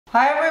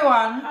Hi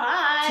everyone.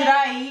 Hi.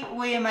 Today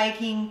we are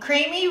making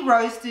creamy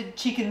roasted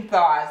chicken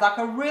thighs, like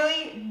a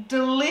really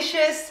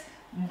delicious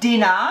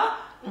dinner.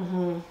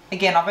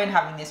 Again, I've been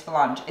having this for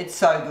lunch. It's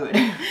so good.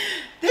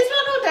 This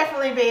one will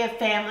definitely be a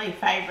family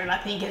favourite, I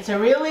think. It's a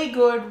really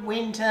good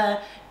winter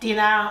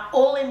dinner,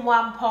 all in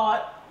one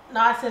pot,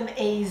 nice and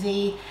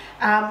easy.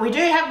 We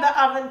do have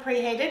the oven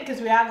preheated because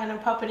we are going to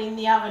pop it in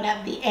the oven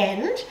at the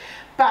end.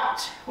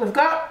 But we've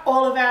got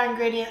all of our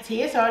ingredients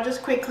here, so I'll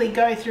just quickly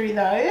go through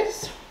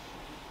those.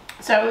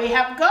 So we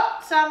have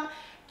got some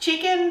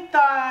chicken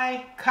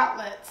thigh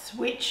cutlets,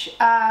 which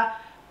are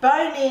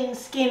bone-in,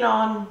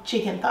 skin-on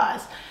chicken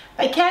thighs.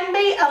 They can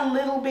be a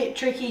little bit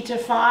tricky to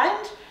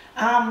find.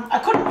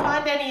 I couldn't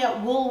find any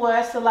at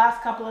Woolworths the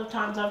last couple of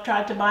times I've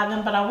tried to buy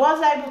them, but I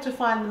was able to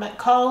find them at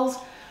Coles.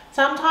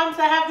 Sometimes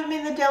they have them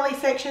in the deli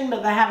section,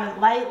 but they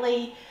haven't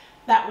lately.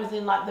 That was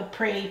in like the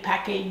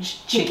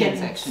pre-packaged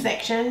chicken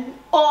section.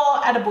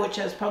 Or at a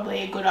butcher's, probably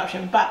a good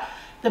option. But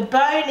the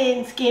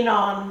bone-in,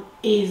 skin-on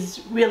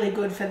is really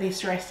good for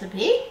this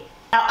recipe.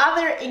 Our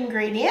other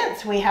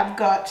ingredients, we have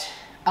got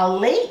a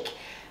leek.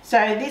 So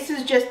this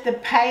is just the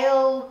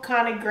pale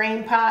kind of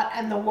green part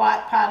and the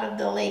white part of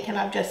the leek, and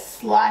I've just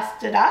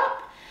sliced it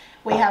up.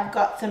 We have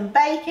got some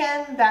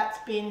bacon that's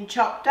been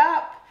chopped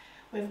up.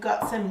 We've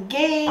got some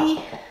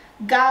ghee,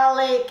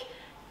 garlic,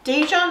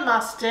 Dijon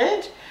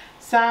mustard,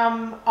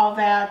 some of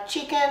our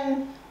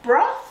chicken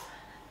broth,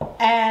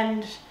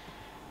 and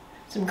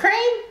some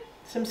cream,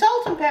 some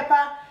salt and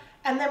pepper,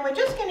 and then we're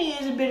just going to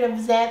use a bit of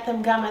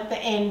xanthan gum at the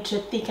end to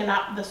thicken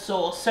up the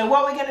sauce. So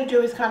what we're going to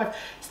do is kind of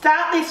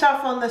start this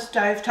off on the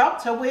stovetop.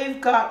 So we've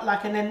got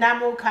like an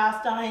enamel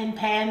cast iron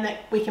pan that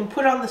we can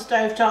put on the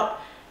stovetop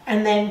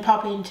and then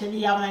pop into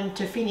the oven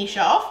to finish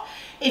off.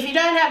 If you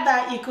don't have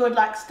that, you could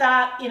like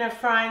start in a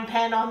frying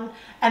pan on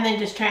and then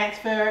just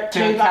transfer it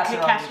to like a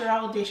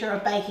casserole dish or a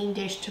baking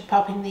dish to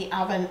pop in the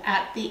oven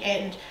at the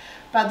end.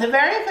 But the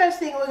very first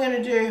thing we're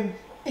going to do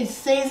is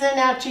season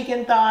our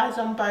chicken thighs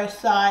on both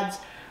sides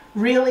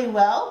really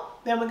well.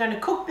 Then we're going to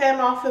cook them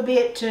off a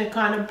bit to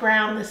kind of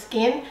brown the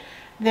skin.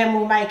 Then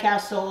we'll make our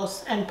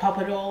sauce and pop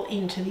it all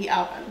into the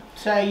oven.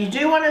 So you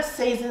do want to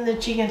season the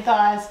chicken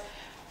thighs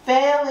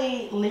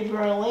fairly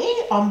liberally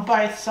on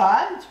both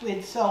sides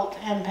with salt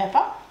and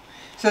pepper.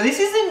 So this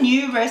is a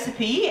new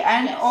recipe,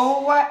 and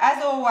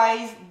as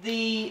always,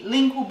 the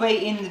link will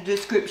be in the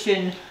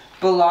description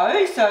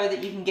below so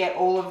that you can get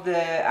all of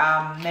the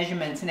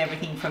measurements and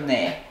everything from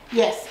there.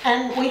 Yes,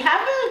 and we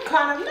have a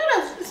kind of,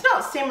 it's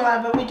not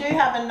similar, but we do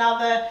have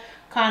another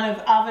kind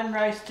of oven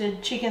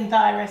roasted chicken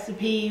thigh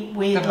recipe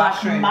with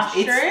mushrooms.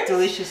 It's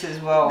delicious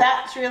as well.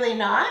 That's really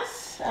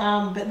nice,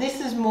 but this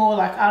is more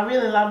like, I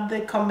really love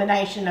the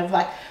combination of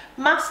like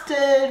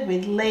mustard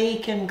with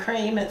leek and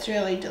cream. It's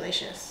really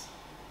delicious.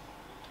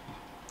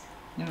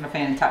 You're not a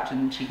fan of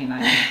touching the chicken,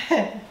 are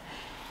you?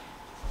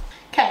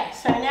 Okay,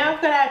 so now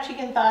we've got our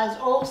chicken thighs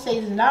all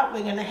seasoned up.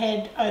 We're going to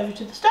head over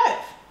to the stove.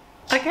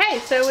 Okay,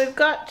 so we've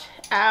got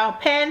our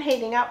pan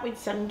heating up with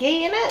some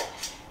ghee in it,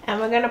 and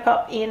we're going to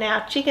pop in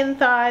our chicken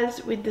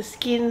thighs with the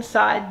skin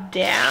side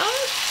down.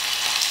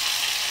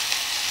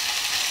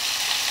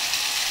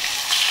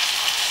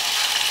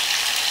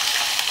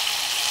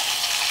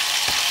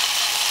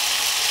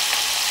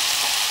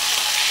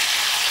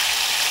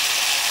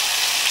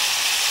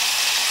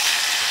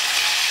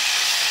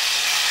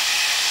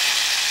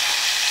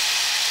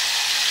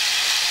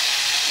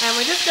 And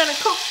we're just going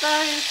to cook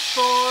those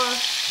for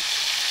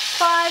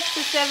 5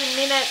 to 7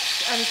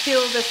 minutes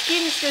until the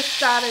skin's just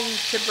starting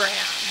to brown.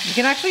 You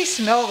can actually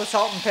smell the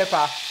salt and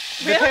pepper.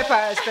 Really? The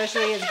pepper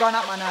especially has gone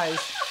up my nose.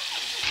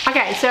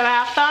 Okay, so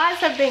our thighs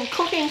have been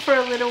cooking for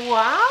a little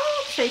while.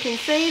 So you can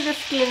see the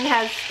skin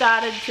has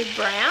started to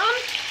brown.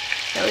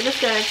 So we're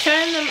just going to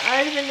turn them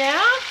over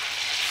now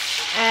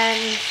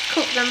and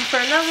cook them for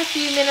another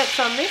few minutes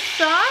on this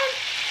side.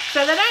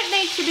 So they don't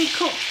need to be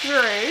cooked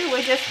through,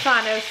 we're just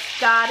kind of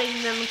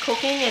starting them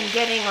cooking and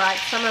getting like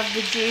some of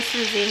the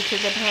juices into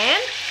the pan.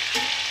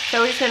 So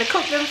we're just going to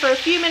cook them for a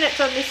few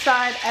minutes on this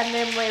side, and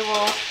then we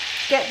will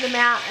get them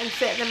out and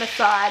set them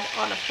aside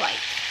on a plate.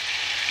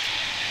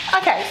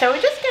 Okay, so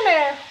we're just going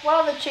to,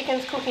 while the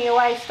chicken's cooking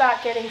away,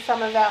 start getting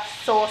some of our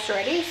sauce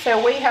ready.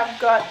 So we have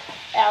got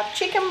our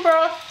chicken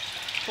broth,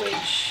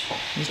 which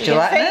is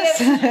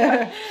gelatinous.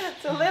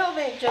 It's a little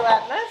bit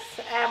gelatinous,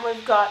 and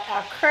we've got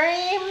our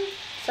cream.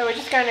 So we're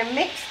just going to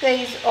mix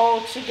these all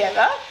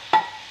together,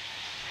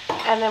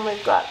 and then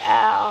we've got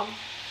our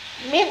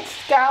minced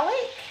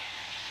garlic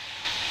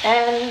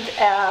and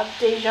our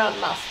Dijon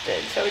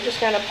mustard. So we're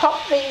just going to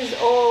pop these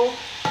all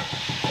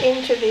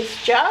into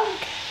this jug,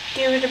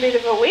 give it a bit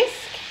of a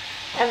whisk,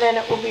 and then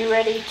it will be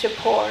ready to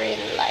pour in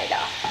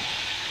later.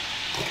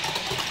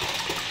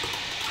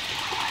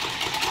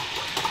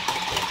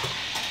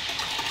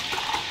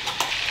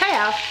 Okay,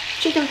 our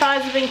chicken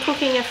thighs have been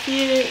cooking a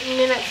few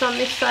minutes on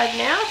this side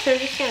now, so we're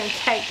just going to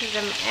take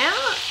them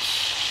out.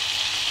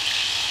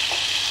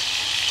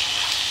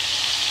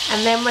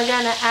 And then we're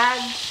going to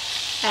add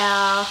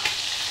our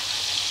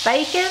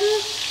bacon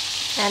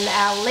and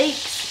our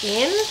leeks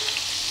in,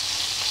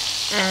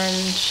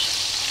 and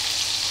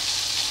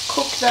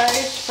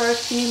those for a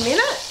few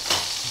minutes.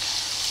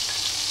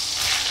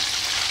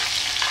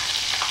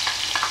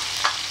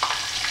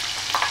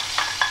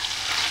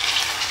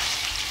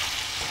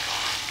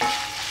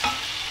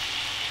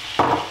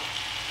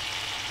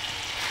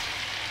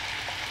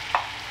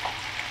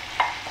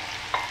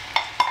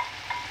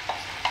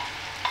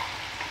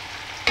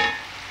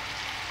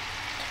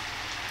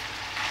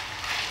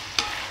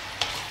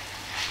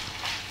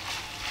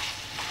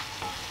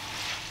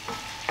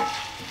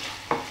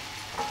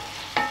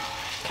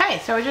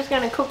 So we're just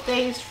going to cook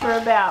these for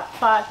about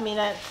 5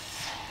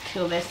 minutes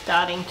till they're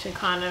starting to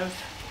kind of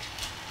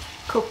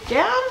cook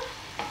down.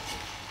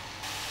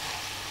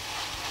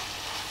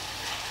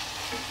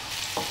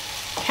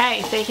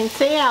 Okay, so you can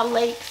see our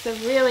leeks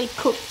have really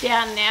cooked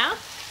down now.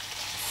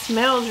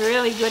 Smells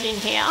really good in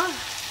here.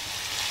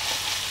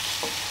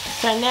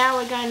 So now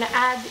we're going to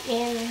add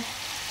in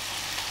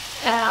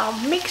our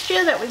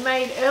mixture that we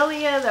made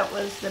earlier. That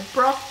was the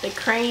broth, the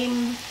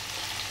cream,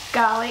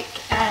 garlic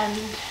and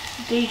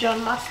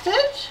Dijon mustard,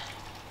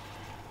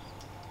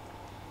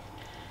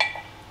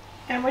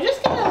 and we're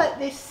just going to let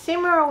this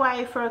simmer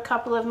away for a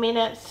couple of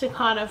minutes to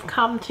kind of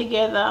come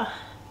together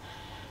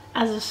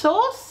as a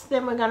sauce.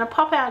 Then we're going to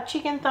pop our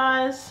chicken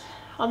thighs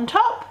on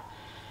top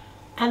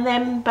and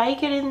then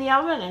bake it in the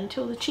oven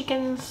until the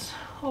chicken's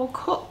all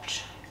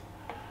cooked.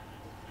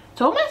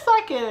 It's almost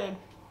like a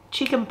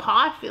chicken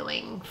pie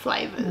filling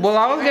flavours. Well,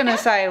 I was going to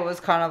say it was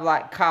kind of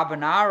like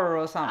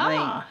carbonara or something.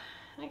 Oh,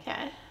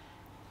 okay.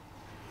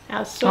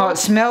 Oh, it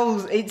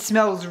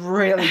smells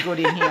really good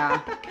in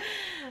here.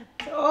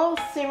 It's all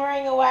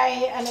simmering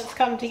away and it's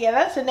come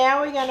together. So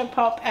now we're going to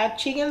pop our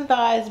chicken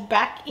thighs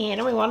back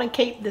in. We want to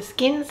keep the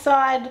skin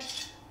side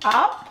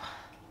up.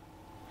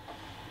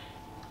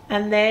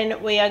 And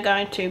then we are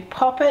going to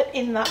pop it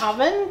in the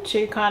oven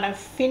to kind of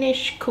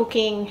finish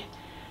cooking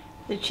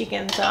the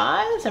chicken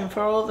thighs and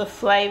for all the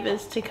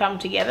flavours to come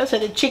together. So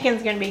the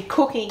chicken's going to be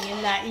cooking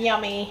in that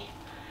yummy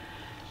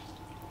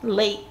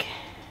leek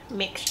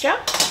mixture.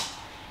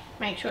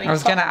 Make sure you I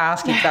was going to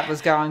ask if that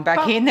was going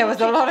back in. There was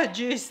a lot of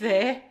juice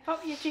there.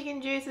 Pop your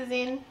chicken juices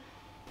in.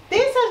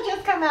 This has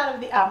just come out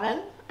of the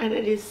oven and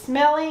it is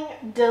smelling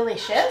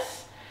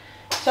delicious.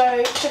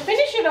 So to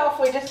finish it off,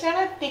 we're just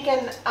going to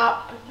thicken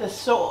up the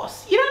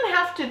sauce. You don't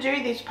have to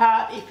do this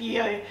part if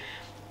you are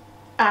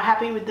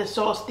happy with the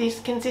sauce this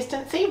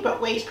consistency,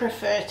 but we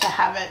prefer to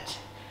have it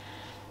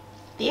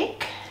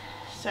thick.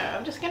 So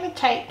I'm just going to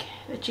take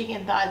the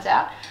chicken thighs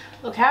out.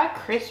 Look how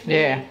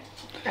crispy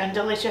and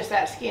delicious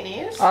that skin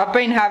is. I've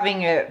been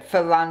having it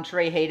for lunch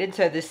reheated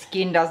so the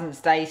skin doesn't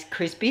stay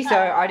crispy, so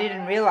I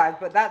didn't realise,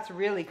 but that's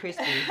really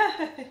crispy.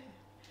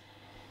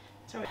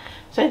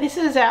 So this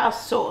is our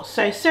sauce.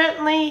 So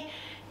certainly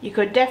you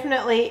could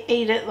definitely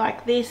eat it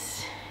like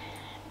this.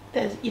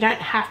 You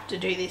don't have to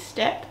do this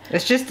step.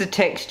 It's just a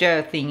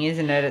texture thing,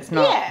 isn't it? It's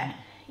not...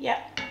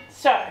 Yeah.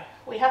 So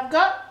we have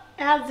got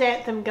our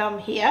xanthan gum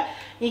here.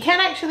 You can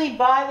actually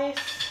buy this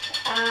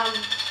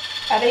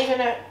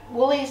even at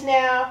Woolies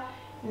now,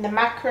 in the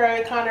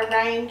macro kind of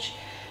range.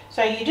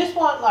 So you just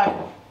want like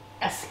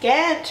a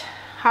scant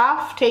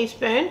 ½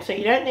 teaspoon, so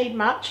you don't need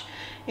much,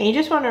 and you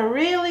just want to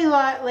really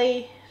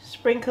lightly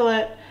sprinkle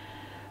it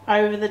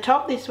over the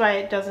top. This way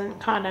it doesn't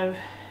kind of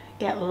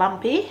get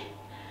lumpy.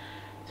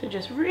 So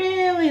just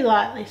really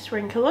lightly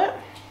sprinkle it.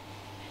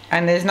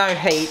 And there's no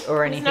heat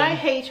or anything. There's no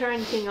heat or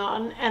anything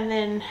on, and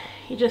then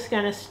you're just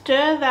going to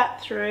stir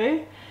that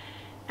through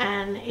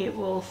and it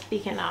will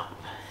thicken up.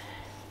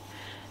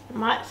 It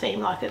might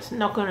seem like it's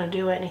not going to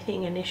do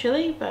anything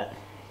initially, but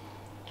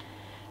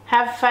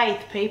have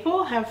faith,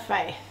 people, have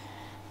faith.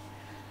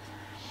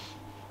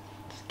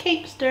 Just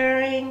keep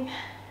stirring.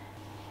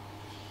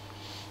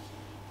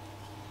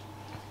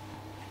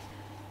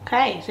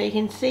 Okay, so you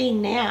can see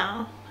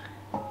now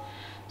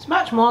it's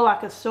much more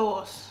like a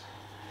sauce.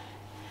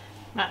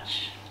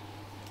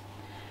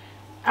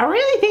 I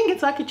really think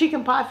it's like a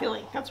chicken pie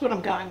filling. That's what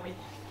I'm going with.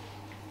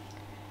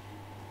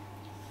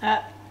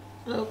 That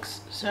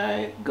looks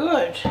so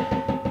good.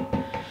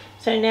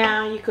 So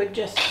now you could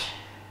just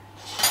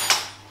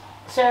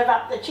serve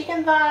up the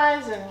chicken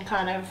thighs and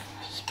kind of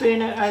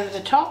spoon it over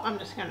the top. I'm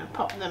just going to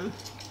pop them,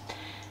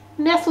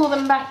 nestle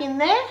them back in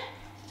there.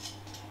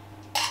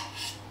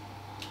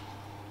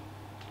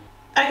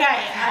 Okay,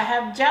 I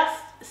have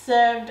just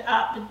served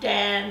up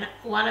Dan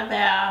one of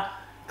our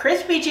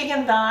crispy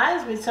chicken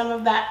thighs with some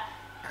of that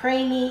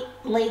creamy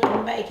leek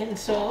and bacon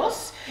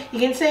sauce. You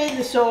can see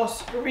the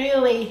sauce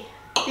really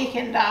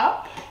thickened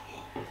up.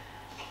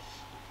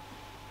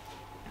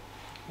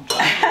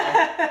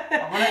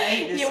 I want to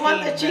eat this. You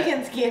want the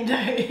chicken skin,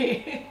 don't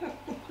you?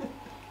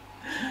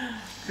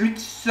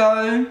 It's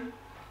so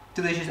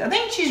delicious. I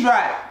think she's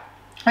right.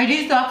 It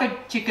is like a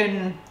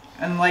chicken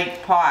and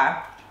leek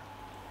pie,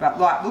 but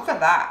like, look at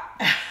that.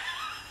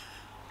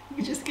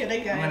 You're just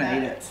gonna go. I'm gonna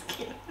eat it.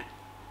 Skin.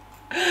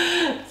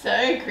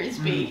 So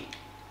crispy.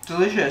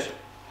 Delicious.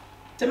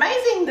 It's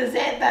amazing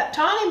that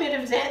tiny bit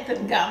of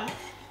xanthan gum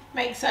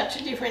makes such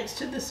a difference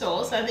to the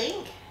sauce, I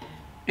think.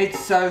 It's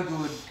so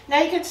good.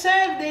 Now you could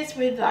serve this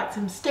with like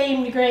some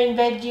steamed green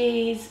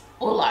veggies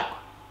or like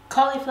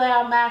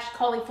cauliflower mash,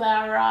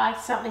 cauliflower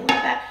rice, something like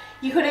that.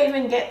 You could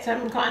even get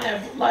some kind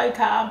of low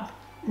carb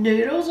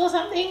noodles or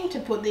something to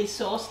put this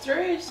sauce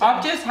through. So.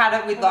 I've just had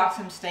it with like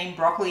some steamed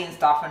broccoli and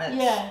stuff, and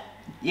it's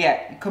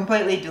yeah,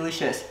 completely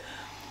delicious.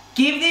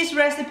 Give this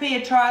recipe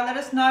a try. Let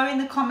us know in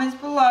the comments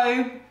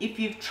below if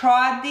you've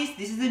tried this.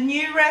 This is a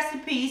new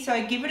recipe,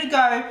 so give it a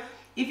go.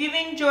 If you've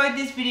enjoyed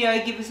this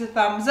video, give us a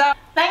thumbs up.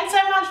 Thanks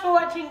so much for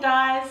watching,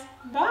 guys.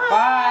 Bye.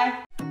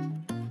 Bye.